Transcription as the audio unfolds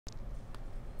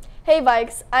Hey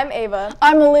Vikes, I'm Ava.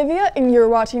 I'm Olivia, and you're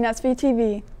watching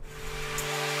SVTV.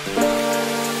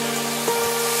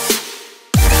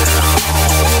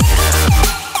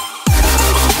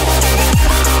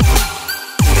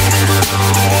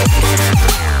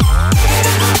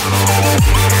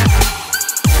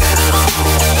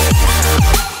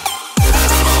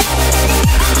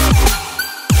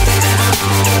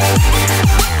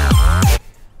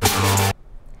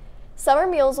 Summer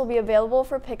meals will be available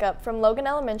for pickup from Logan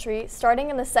Elementary starting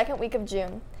in the second week of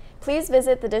June. Please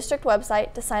visit the district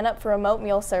website to sign up for remote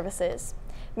meal services.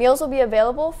 Meals will be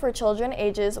available for children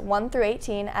ages 1 through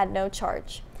 18 at no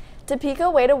charge. Topeka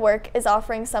Way to Work is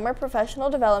offering summer professional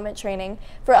development training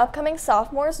for upcoming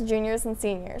sophomores, juniors, and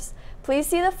seniors. Please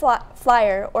see the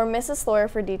flyer or Mrs. Floyer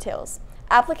for details.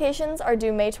 Applications are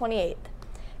due May 28th.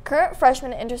 Current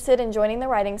freshmen interested in joining the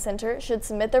Writing Center should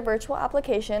submit their virtual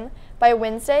application by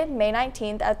Wednesday, May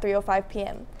 19th at 3:05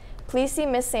 p.m. Please see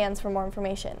Ms. Sands for more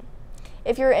information.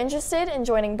 If you're interested in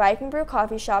joining Viking Brew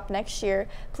Coffee Shop next year,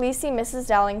 please see Mrs.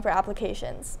 Dowling for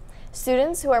applications.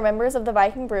 Students who are members of the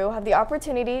Viking Brew have the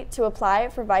opportunity to apply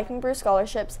for Viking Brew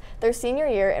scholarships their senior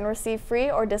year and receive free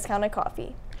or discounted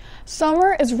coffee.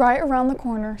 Summer is right around the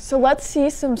corner, so let's see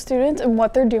some students and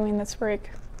what they're doing this break.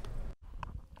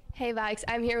 Hey Vikes,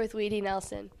 I'm here with Weedy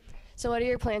Nelson. So what are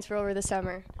your plans for over the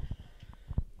summer?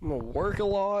 I'm going to work a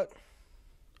lot,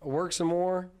 work some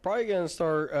more. Probably going to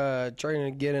start trying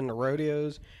to get into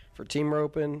rodeos for team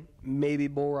roping, maybe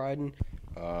bull riding.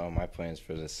 My plans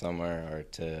for the summer are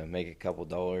to make a couple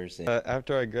dollars.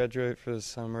 After I graduate for the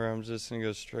summer, I'm just going to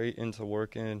go straight into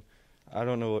working. I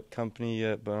don't know what company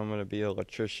yet, but I'm going to be an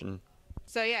electrician.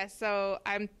 So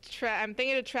I'm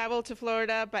thinking to travel to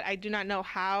Florida, but I do not know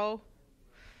how.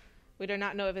 We do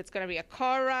not know if it's going to be a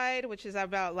car ride, which is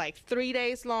about like 3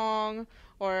 days long,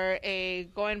 or a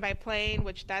going by plane,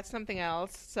 which that's something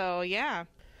else. So yeah.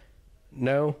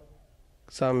 No,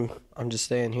 so I'm just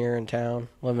staying here in town,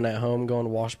 living at home, going to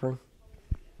Washburn.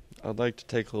 I'd like to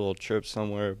take a little trip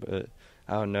somewhere, but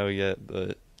I don't know yet.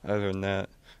 But other than that,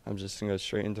 I'm just going to go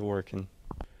straight into working.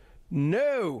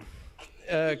 No,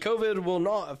 COVID will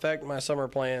not affect my summer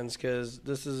plans because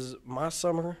this is my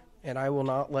summer, and I will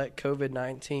not let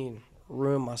COVID-19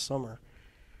 ruin my summer.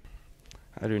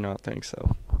 I do not think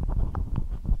so.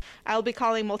 I'll be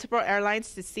calling multiple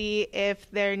airlines to see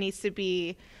if there needs to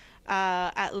be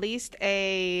at least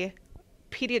a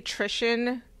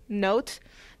pediatrician note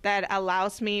that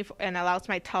allows me and allows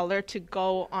my toddler to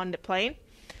go on the plane,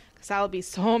 because that'll be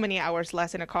so many hours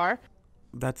less in a car.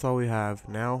 That's all we have.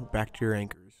 Now back to your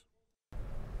anchors.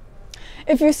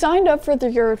 If you signed up for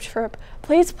the Europe trip,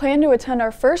 please plan to attend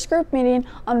our first group meeting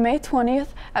on May 20th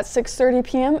at 6:30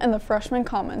 p.m. in the Freshman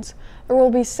Commons. There will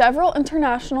be several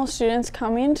international students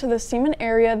coming to the Seaman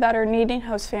area that are needing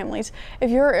host families.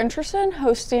 If you are interested in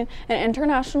hosting an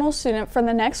international student for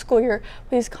the next school year,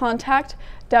 please contact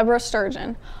Deborah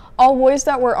Sturgeon. All boys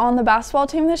that were on the basketball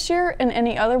team this year and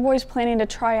any other boys planning to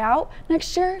try out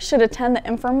next year should attend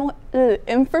the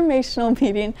informational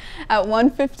meeting at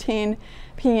 1:15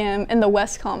 p.m. in the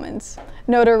West Commons.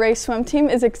 Notre Ray swim team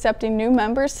is accepting new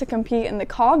members to compete in the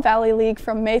Cobb Valley League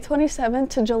from May 27th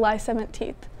to July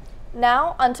 17th.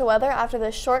 Now, on to weather after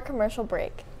this short commercial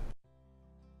break.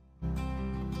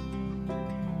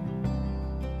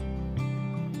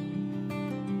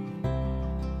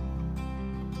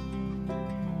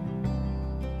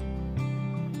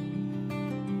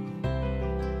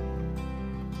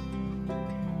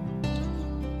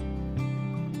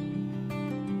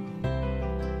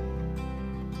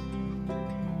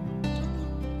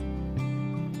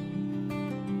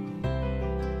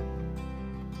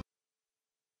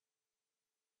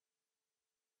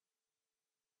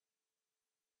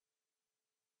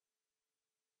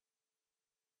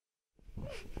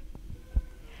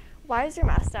 Why is your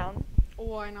mask down?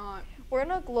 Why not? We're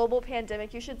in a global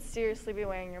pandemic. You should seriously be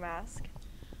wearing your mask.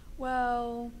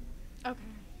 Well, okay.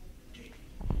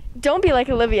 Don't be like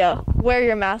Olivia. Wear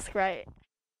your mask right.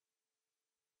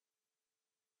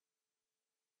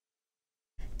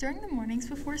 During the mornings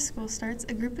before school starts,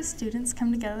 a group of students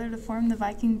come together to form the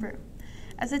Viking Brew.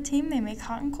 As a team, they make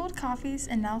hot and cold coffees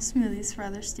and now smoothies for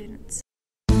other students.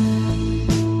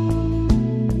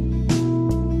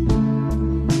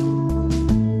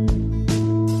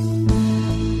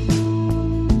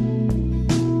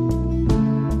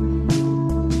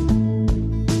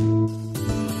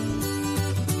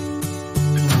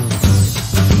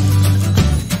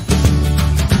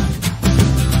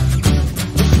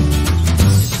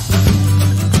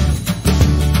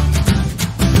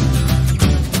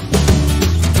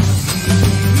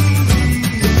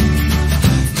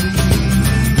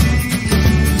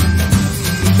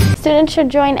 Students should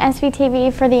join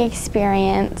SVTV for the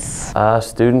experience.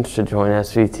 Students should join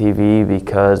SVTV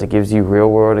because it gives you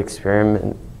real-world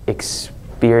experience.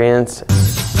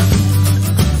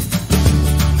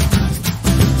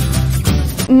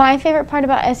 My favorite part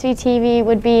about SVTV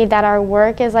would be that our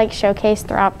work is like showcased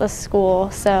throughout the school,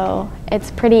 so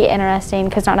it's pretty interesting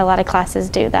because not a lot of classes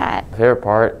do that. My favorite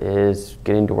part is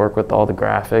getting to work with all the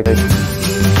graphics.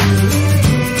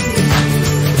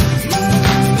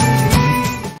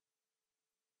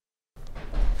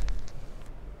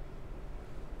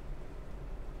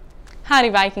 Howdy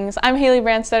Vikings, I'm Haley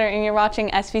Branstetter and you're watching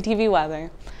SVTV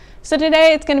Weather. So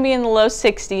today it's going to be in the low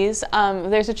 60s.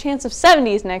 There's a chance of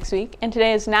 70s next week, and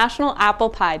today is National Apple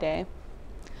Pie Day.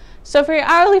 So for your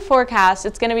hourly forecast,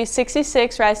 it's going to be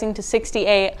 66 rising to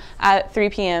 68 at 3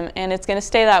 p.m. and it's going to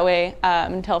stay that way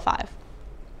until 5.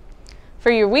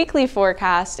 For your weekly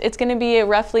forecast, it's going to be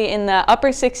roughly in the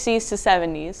upper 60s to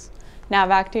 70s. Now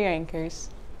back to your anchors.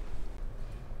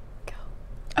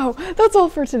 Oh, that's all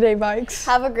for today, Vikes.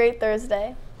 Have a great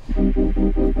Thursday.